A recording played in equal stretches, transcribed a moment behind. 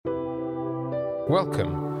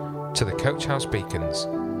Welcome to the Coach House Beacons.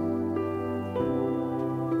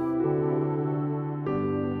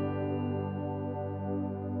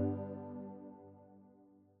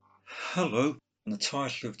 Hello, and the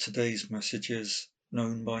title of today's message is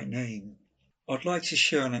Known by Name. I'd like to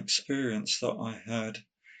share an experience that I had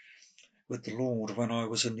with the Lord when I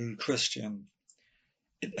was a new Christian.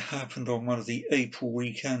 It happened on one of the April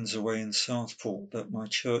weekends away in Southport that my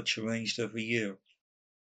church arranged every year.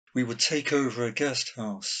 We would take over a guest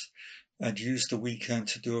house and use the weekend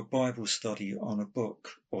to do a Bible study on a book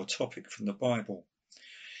or topic from the Bible.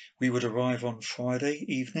 We would arrive on Friday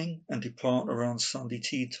evening and depart around Sunday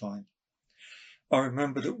tea time. I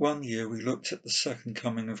remember that one year we looked at the second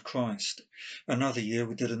coming of Christ. Another year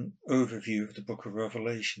we did an overview of the book of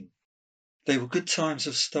Revelation. They were good times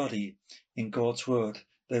of study in God's Word.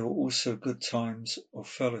 They were also good times of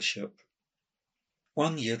fellowship.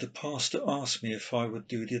 One year the pastor asked me if I would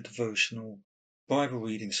do the devotional Bible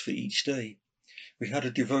readings for each day. We had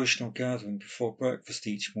a devotional gathering before breakfast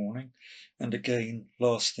each morning and again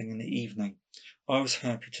last thing in the evening. I was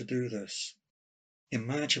happy to do this.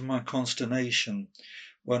 Imagine my consternation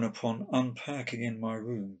when, upon unpacking in my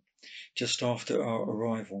room just after our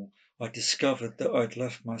arrival, I discovered that I'd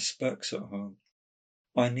left my specs at home.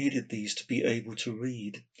 I needed these to be able to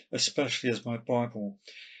read, especially as my Bible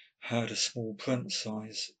had a small print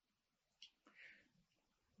size.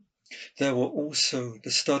 There were also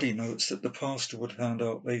the study notes that the pastor would hand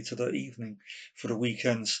out later that evening for the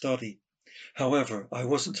weekend study. However, I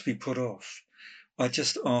wasn't to be put off. I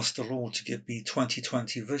just asked the Lord to give me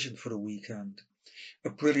 2020 vision for the weekend.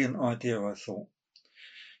 A brilliant idea, I thought.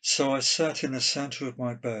 So I sat in the center of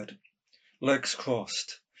my bed, legs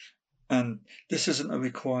crossed, and this isn't a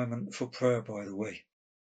requirement for prayer, by the way,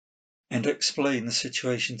 and explained the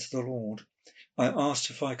situation to the Lord. I asked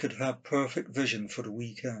if I could have perfect vision for the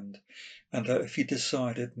weekend, and that if He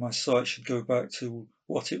decided my sight should go back to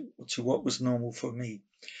what was normal for me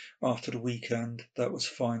after the weekend, that was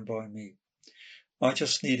fine by me. I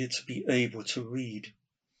just needed to be able to read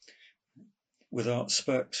without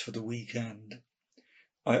specs for the weekend.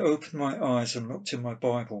 I opened my eyes and looked in my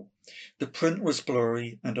Bible. The print was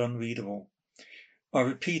blurry and unreadable. I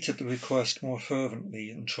repeated the request more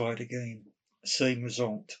fervently and tried again. Same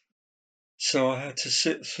result. So I had to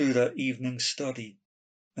sit through that evening study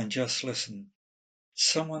and just listen.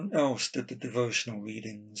 Someone else did the devotional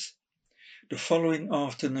readings. The following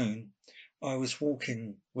afternoon, I was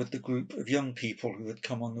walking with the group of young people who had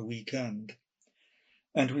come on the weekend,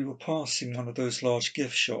 and we were passing one of those large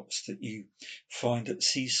gift shops that you find at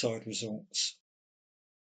seaside resorts.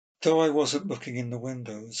 Though I wasn't looking in the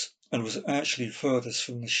windows and was actually furthest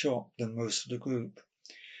from the shop than most of the group,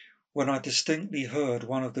 when I distinctly heard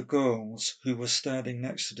one of the girls who was standing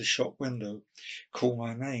next to the shop window call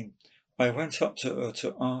my name, I went up to her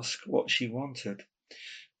to ask what she wanted,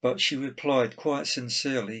 but she replied quite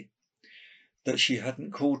sincerely that she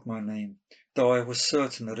hadn't called my name, though I was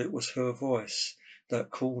certain that it was her voice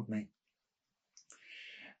that called me.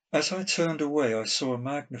 As I turned away, I saw a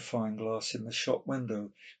magnifying glass in the shop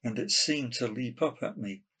window, and it seemed to leap up at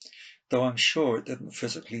me, though I'm sure it didn't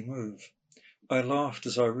physically move. I laughed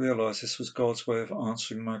as I realized this was God's way of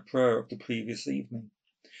answering my prayer of the previous evening.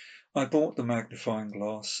 I bought the magnifying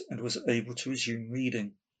glass and was able to resume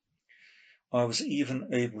reading. I was even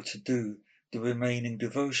able to do the remaining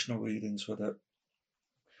devotional readings with it.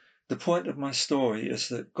 The point of my story is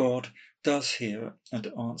that God does hear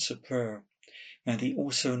and answer prayer, and He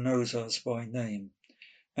also knows us by name,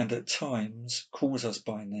 and at times calls us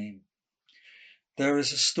by name. There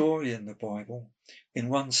is a story in the Bible, in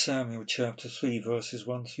 1 Samuel chapter 3, verses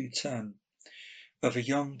 1 through 10, of a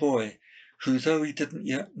young boy who, though he didn't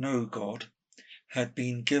yet know God, had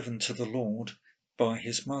been given to the Lord by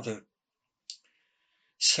his mother.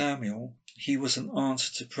 Samuel, he was an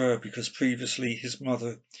answer to prayer because previously his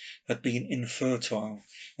mother had been infertile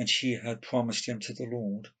and she had promised him to the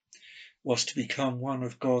Lord, was to become one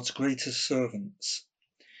of God's greatest servants.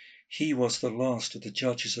 He was the last of the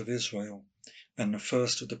judges of Israel and the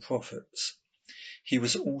first of the prophets. He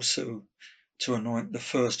was also to anoint the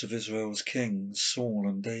first of Israel's kings, Saul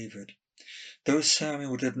and David. Though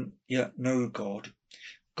Samuel didn't yet know God,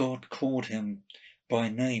 God called him by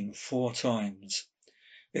name 4 times.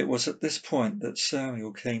 It was at this point that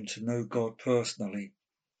Samuel came to know God personally.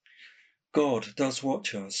 God does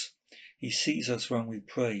watch us. He sees us when we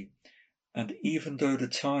pray, and even though the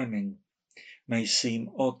timing may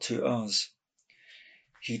seem odd to us,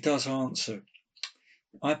 He does answer.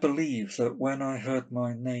 I believe that when I heard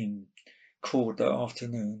my name called that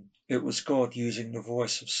afternoon, it was God using the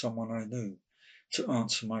voice of someone I knew to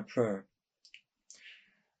answer my prayer.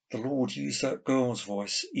 The Lord used that girl's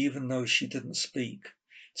voice, even though she didn't speak,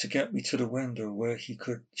 to get me to the window where he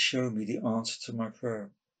could show me the answer to my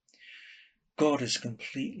prayer. God is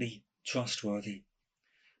completely trustworthy.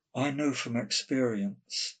 I know from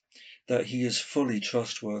experience that he is fully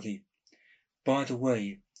trustworthy. By the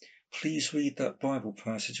way, please read that Bible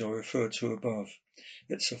passage I referred to above.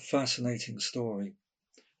 It's a fascinating story.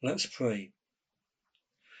 Let's pray.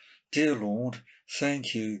 Dear Lord,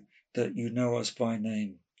 thank you that you know us by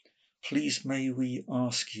name. Please may we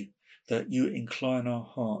ask you that you incline our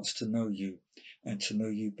hearts to know you and to know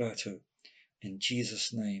you better. In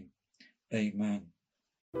Jesus' name, amen.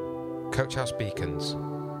 Coach House Beacons,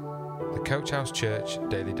 the Coach House Church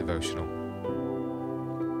Daily Devotional.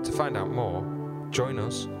 To find out more, join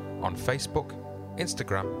us on Facebook,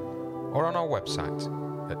 Instagram, or on our website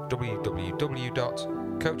at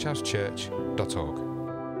www.coachhousechurch.org.